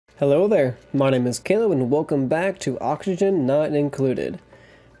Hello there, my name is Caleb and welcome back to Oxygen Not Included.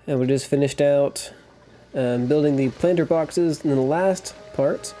 And we just finished out building the planter boxes in the last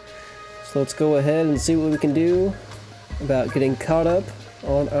part. So let's go ahead and see what we can do about getting caught up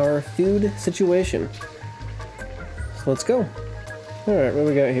on our food situation. So let's go. Alright, what do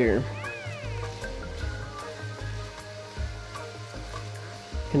we got here?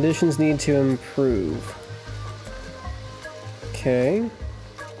 Conditions need to improve. Okay.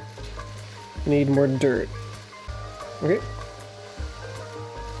 Need more dirt. Okay.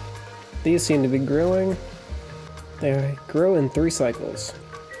 These seem to be growing. They grow in 3 cycles.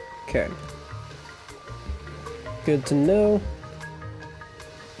 Okay. Good to know.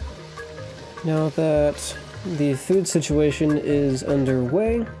 Now that the food situation is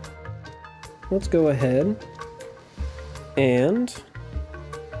underway, let's go ahead and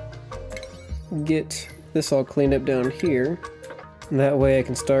get this all cleaned up down here. That way I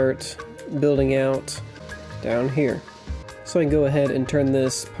can start building out down here. So I can go ahead and turn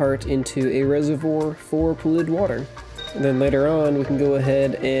this part into a reservoir for polluted water. And then later on we can go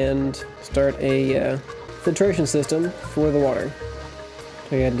ahead and start a filtration system for the water.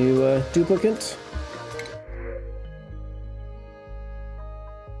 So I gotta do a duplicate.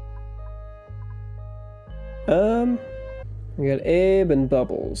 We got Abe and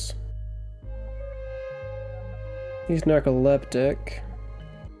Bubbles. He's narcoleptic.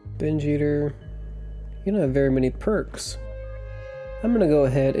 Binge eater. You don't have very many perks. I'm gonna go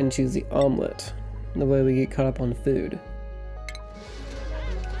ahead and choose the omelet. The way we get caught up on food.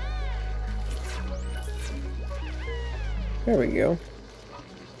 There we go.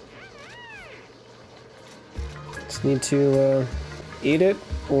 Just need to eat it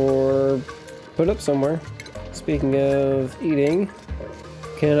or put it up somewhere. Speaking of eating,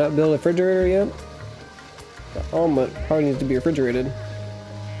 cannot build a refrigerator yet. The omelet probably needs to be refrigerated.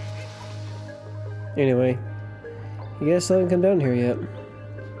 Anyway, you guys still haven't come down here yet.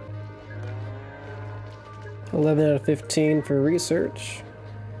 11 out of 15 for research.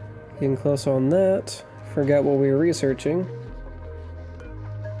 Getting close on that. Forgot what we were researching.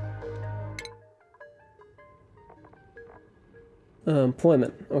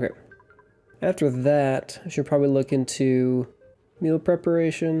 Employment. Okay. After that, I should probably look into meal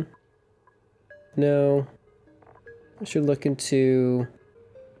preparation. No. I should look into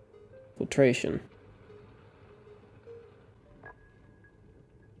filtration.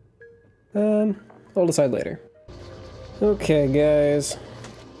 I'll decide later. Okay, guys.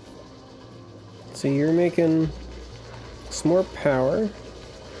 So you're making some more power.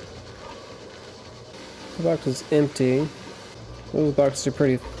 The box is empty. Those boxes are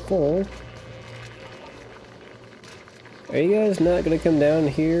pretty full. Are you guys not gonna come down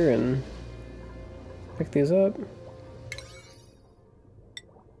here and pick these up?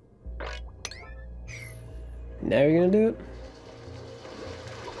 Now you're gonna do it?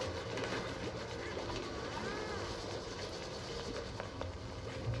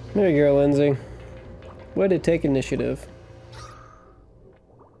 There you go, Lindsay. Way to take initiative.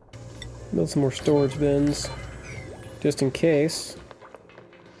 Build some more storage bins, just in case.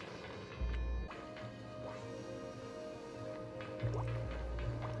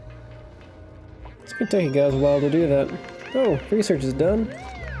 It's gonna take you guys a while to do that. Oh, research is done.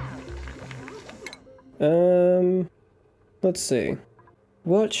 Let's see.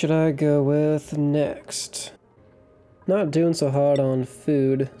 What should I go with next? Not doing so hot on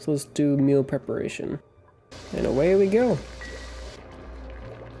food, so let's do meal preparation. And away we go.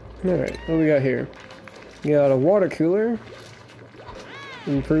 Alright, what do we got here? We got a water cooler.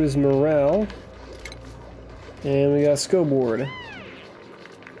 Improves morale. And we got a skill board.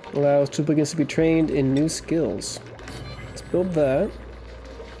 Allows duplicates to be trained in new skills. Let's build that.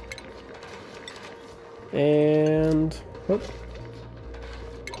 And whoop.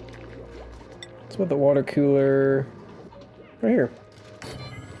 Let's put the water cooler right here.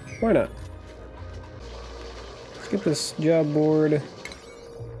 Why not? Let's get this job board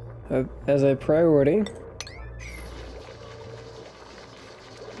as a priority.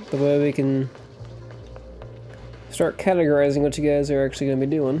 The way we can start categorizing what you guys are actually going to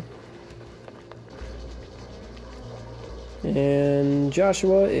be doing. And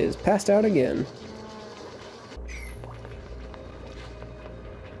Joshua is passed out again.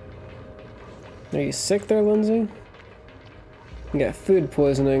 Are you sick there, Lindsay? You got food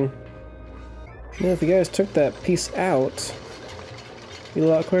poisoning. You know, if you guys took that piece out, it'd be a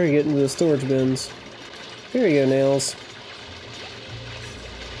lot quicker to get into the storage bins. Here you go, Nails.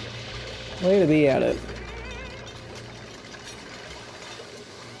 Way to be at it.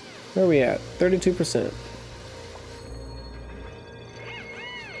 Where are we at? 32%.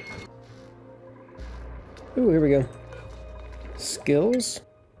 Ooh, here we go. Skills.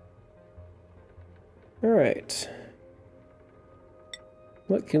 Alright.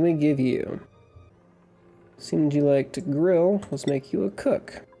 What can we give you? Seems you like to grill. Let's make you a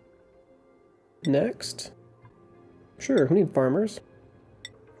cook. Next. Sure, we need farmers.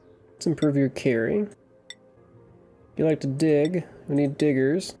 Let's improve your carry. You like to dig. We need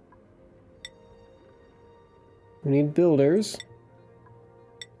diggers. We need builders.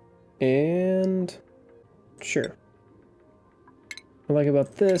 And sure. What I like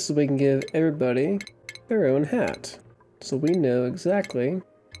about this is we can give everybody their own hat. So we know exactly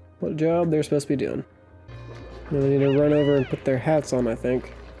what job they're supposed to be doing. And they need to run over and put their hats on, I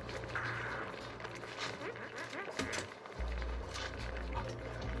think.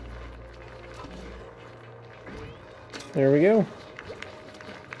 There we go.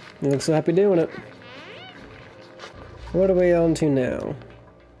 You look so happy doing it. What are we on to now?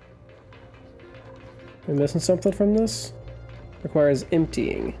 Am I missing something from this? Requires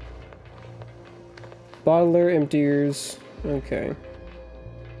emptying. Bottler, emptiers. Okay.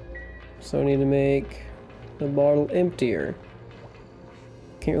 So I need to make the bottle emptier.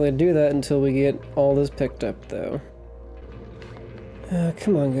 Can't really do that until we get all this picked up, though.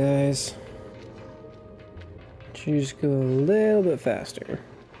 Come on, guys. Choose go a little bit faster.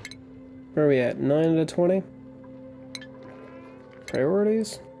 Where are we at? 9 out of 20?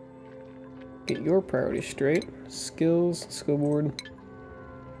 Priorities? Get your priorities straight. Skills, skill board.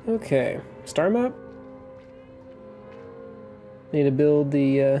 Okay. Star map? Need to build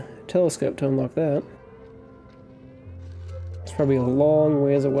the telescope to unlock that. It's probably a long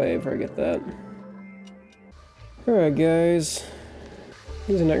ways away if I get that. Alright, guys.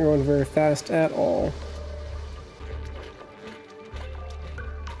 These are not going very fast at all.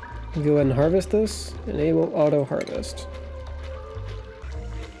 Go ahead and harvest this. Enable auto harvest.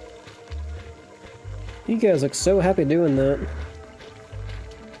 You guys look so happy doing that.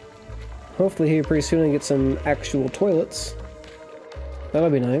 Hopefully here pretty soon I get some actual toilets. That'll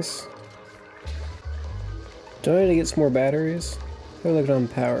be nice. Do I need to get some more batteries? They're looking on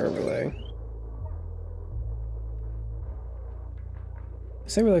power overlay.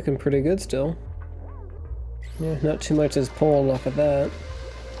 So we're looking pretty good still. Yeah, not too much is pulling off of that.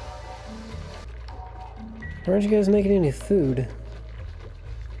 Why aren't you guys making any food?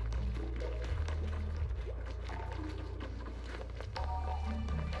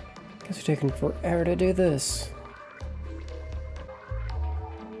 Guess it's taking forever to do this.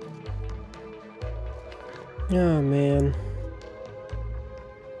 Oh man.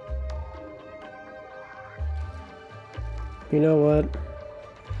 You know what?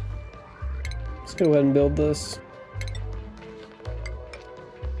 Let's go ahead and build this.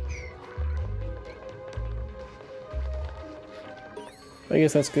 I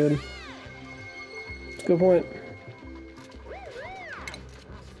guess that's good. That's a good point.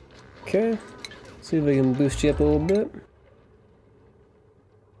 Okay. See if we can boost you up a little bit.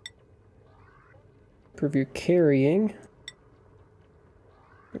 Improve your carrying.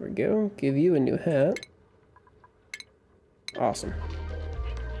 There we go. Give you a new hat. Awesome.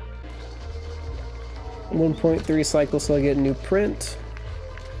 1.3 cycles so I get a new print.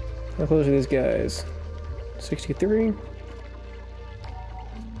 How close are these guys? 63.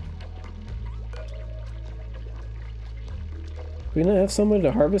 Do we not have someone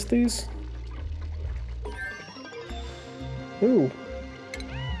to harvest these? Ooh.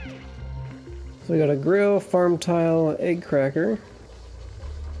 So we got a grill, farm tile, egg cracker,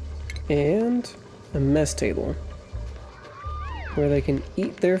 and a mess table where they can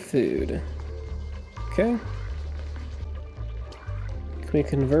eat their food. Okay. Can we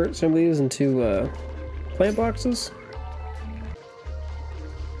convert some of these into plant boxes?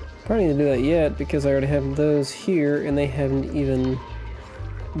 Probably need to do that yet because I already have those here and they haven't even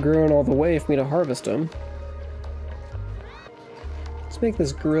grown all the way for me to harvest them. Let's make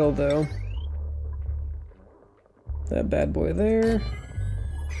this grill though. That bad boy there.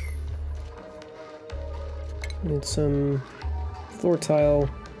 Need some floor tile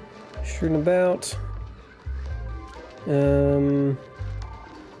shooting about.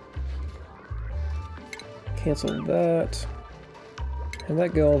 Cancel that. Have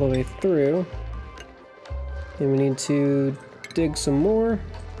that go all the way through. Then we need to dig some more.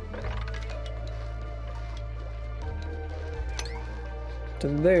 To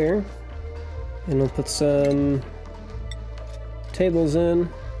there. And we'll put some tables in.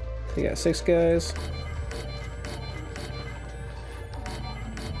 We got 6 guys.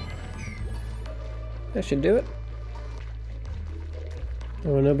 That should do it.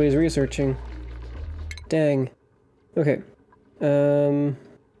 Oh, nobody's researching. Dang. Okay.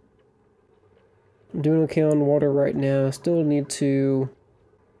 I'm doing okay on water right now. Still need to...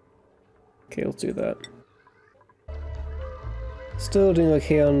 Okay, let's do that. Still doing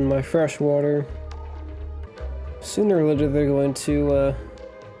okay on my fresh water. Sooner or later they're going to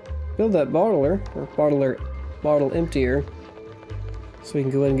build that bottle emptier, so we can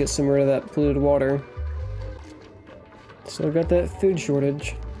go ahead and get some rid of that polluted water. So I've got that food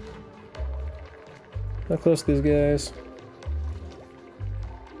shortage. How close are these guys?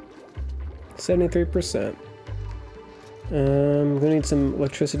 73%. I'm gonna need some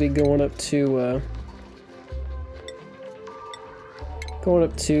electricity going up to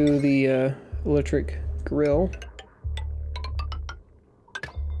the electric grill.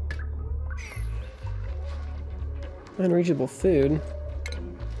 Unreachable food.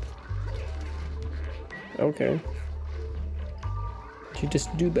 Okay. You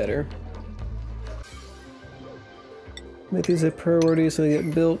just do better. Make these a priority so they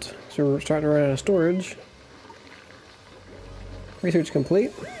get built. So we're starting to run out of storage. Research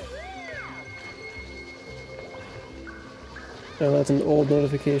complete. Oh, that's an old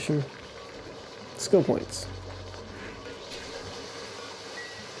notification. Skill points.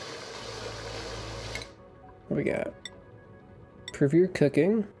 What we got? Improve your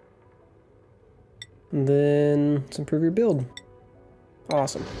cooking. And then let's improve your build.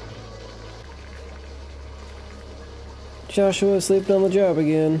 Awesome. Joshua's sleeping on the job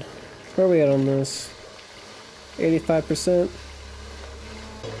again. Where are we at on this? 85%.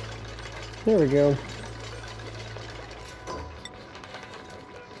 There we go.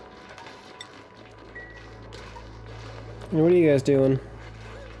 And what are you guys doing?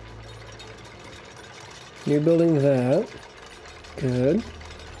 You're building that. Good.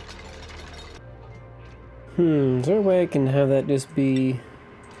 Is there a way I can have that just be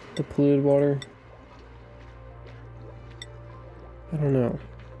the polluted water? I don't know.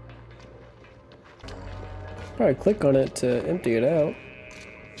 Probably click on it to empty it out.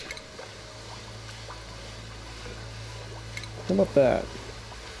 How about that?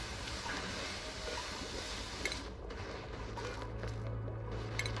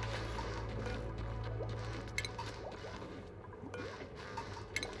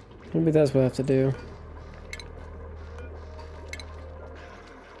 Maybe that's what I have to do.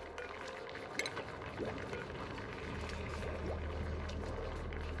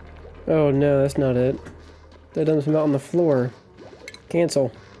 Oh no, that's not it. That dumps him out on the floor.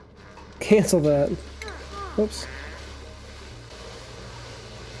 Cancel. Cancel that. Whoops.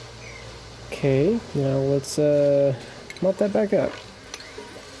 Okay, now let's mop that back up.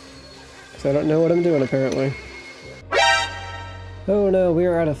 Because I don't know what I'm doing apparently. Oh no, we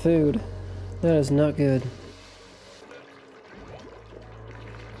are out of food. That is not good.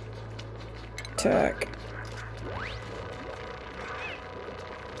 Attack.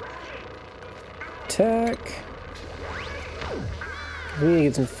 Attack. We need to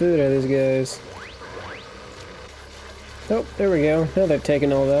get some food out of these guys. Oh, there we go. Now they've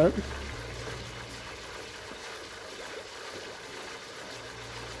taken all that.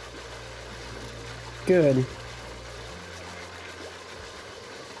 Good.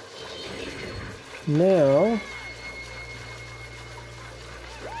 Now,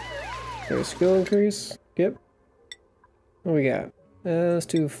 there's skill increase. Yep. What we got? Let's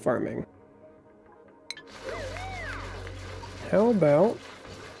do farming. How about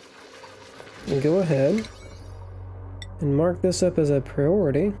we go ahead and mark this up as a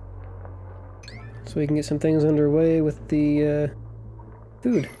priority so we can get some things underway with the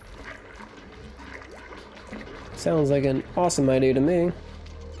food. Sounds like an awesome idea to me.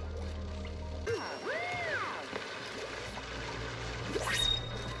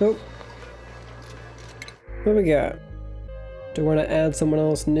 Oh. What we got? Do we want to add someone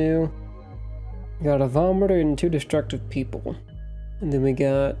else new? We got a vomiter and 2 destructive people. And then we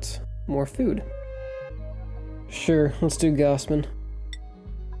got more food. Sure, let's do Gossman.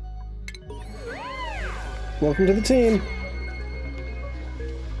 Welcome to the team!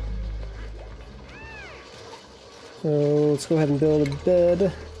 So let's go ahead and build a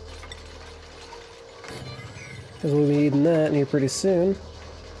bed. Because we'll be needing that here pretty soon.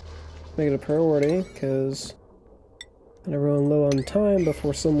 Make it a priority, because I'm gonna run low on time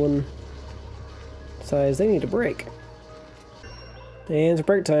before someone decides they need a break. And it's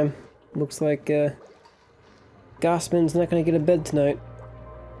break time. Looks like Gossman's not gonna get a bed tonight.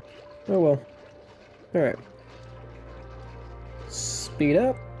 Oh well. Alright. Speed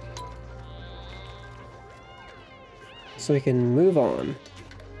up. So we can move on.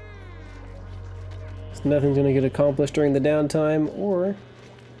 So nothing's gonna get accomplished during the downtime or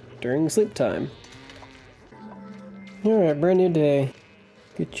during sleep time. Alright, brand new day.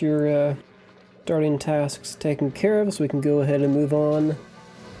 Get your starting tasks taken care of, so we can go ahead and move on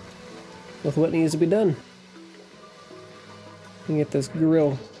with what needs to be done. We can get this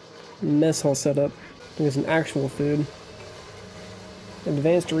grill mess hall set up. Get some actual food.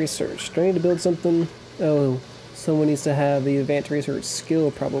 Advanced research. Do I need to build something? Oh, someone needs to have the advanced research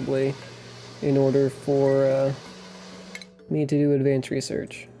skill probably in order for me to do advanced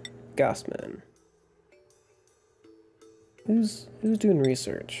research. Gossman. Who's doing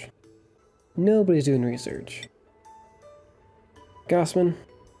research? Nobody's doing research. Gossman,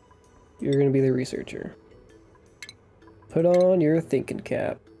 you're gonna be the researcher. Put on your thinking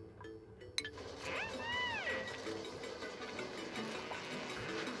cap.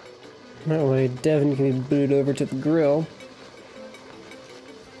 That way Devin can be booted over to the grill.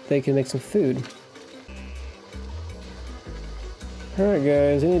 They can make some food. Alright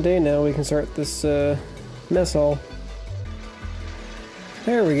guys, any day now we can start this mess hall.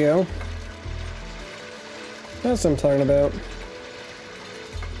 There we go. That's what I'm talking about.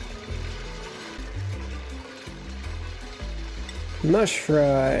 Mush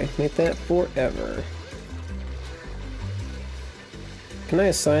fry. Make that forever. Can I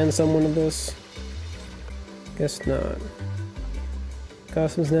assign someone to this? Guess not.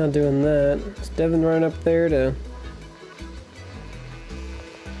 Gossman's now doing that. Is Devin running up there to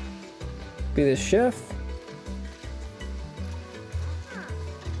be the chef?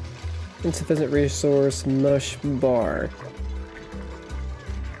 Insufficient resource mush bar.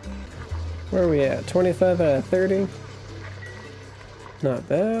 Where are we at? 25 out of 30? Not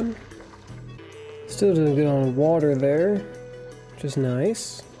bad. Still doing good on water there, which is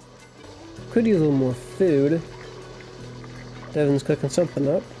nice. Could use a little more food. Devin's cooking something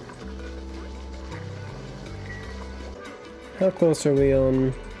up. How close are we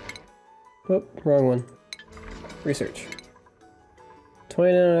on... Oh, wrong one. Research.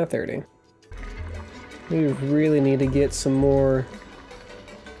 29 out of 30. We really need to get some more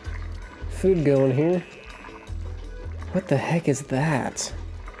food going here. What the heck is that?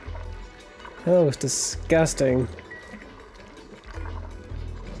 That looks disgusting.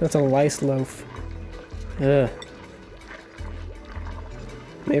 That's a lice loaf. Ugh.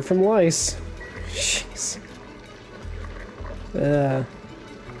 Made from lice. Jeez.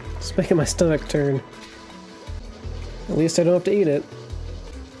 It's making my stomach turn. At least I don't have to eat it.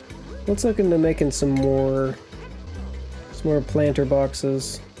 Let's look into making some more planter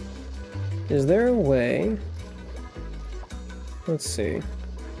boxes. Is there a way? Let's see.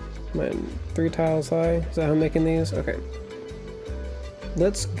 Am I 3 tiles high? Is that how I'm making these? Okay.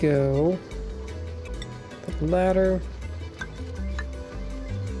 Let's go. The ladder.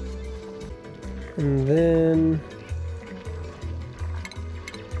 And then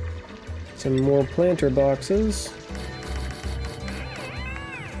some more planter boxes.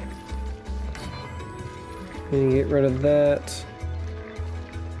 And get rid of that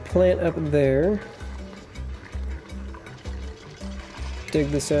plant up there. Dig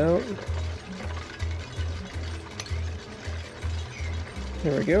this out.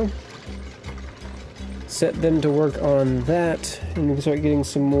 There we go. Set them to work on that, and we can start getting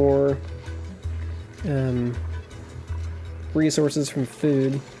some more resources from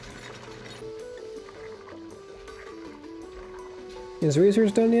food. Is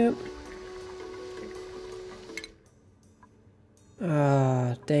research done yet?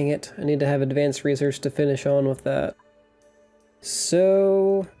 Ah, dang it. I need to have advanced research to finish on with that.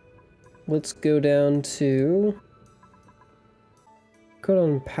 So, let's go down to... Go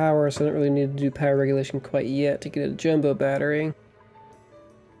on power, so I don't really need to do power regulation quite yet to get a jumbo battery.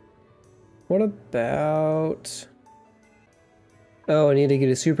 What about... Oh, I need to get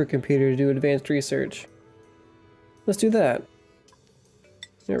a supercomputer to do advanced research. Let's do that.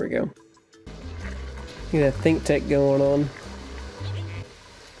 There we go. Get a think tech going on.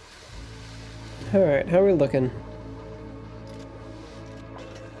 Alright, how are we looking?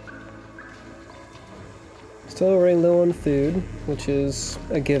 Still running low on food, which is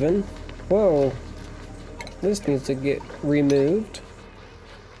a given. Whoa! This needs to get removed.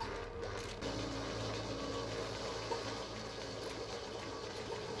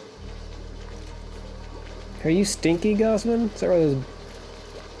 Are you stinky, Gossman? Is that why those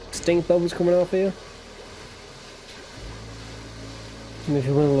stink bubbles coming off of you? And if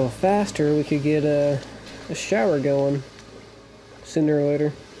you went a little faster, we could get a shower going sooner or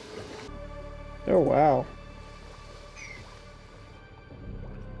later. Oh, wow.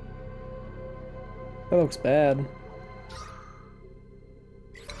 That looks bad.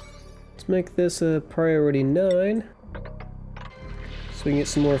 Let's make this a priority 9. So we can get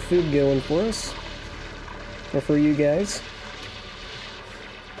some more food going for us. Or for you guys.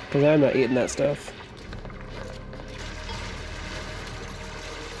 Because I'm not eating that stuff.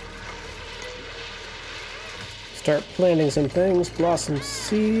 Start planting some things. Blossom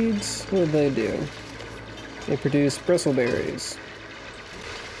seeds. What do they do? They produce bristleberries.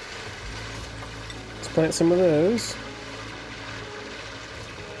 Let's plant some of those.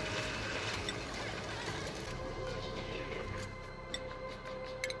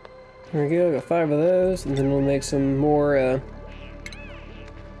 There we go, got 5 of those, and then we'll make some more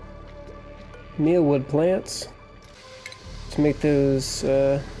mealwood plants to make those,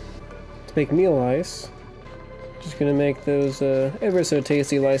 to make meal ice. Just gonna make those ever so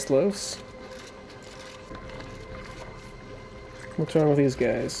tasty lice loaves. What's wrong with these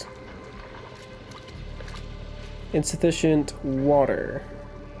guys? Insufficient water.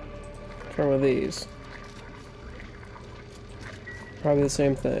 What's wrong with these? Probably the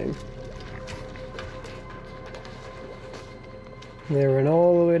same thing. They run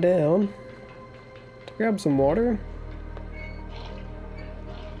all the way down to grab some water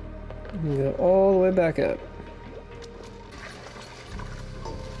and go all the way back up.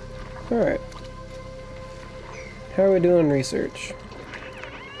 Alright. How are we doing research?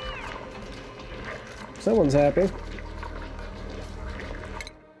 Someone's happy.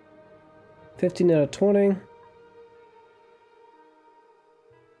 15 out of 20.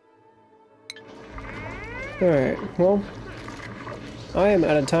 Alright, well, I am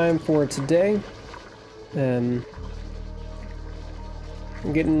out of time for today. I'm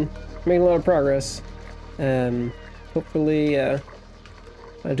making a lot of progress. Hopefully,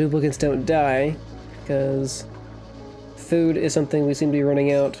 my duplicates don't die, because food is something we seem to be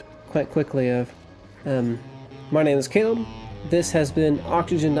running out quite quickly of. My name is Caleb. This has been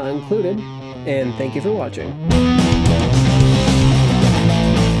Oxygen Not Included, and thank you for watching.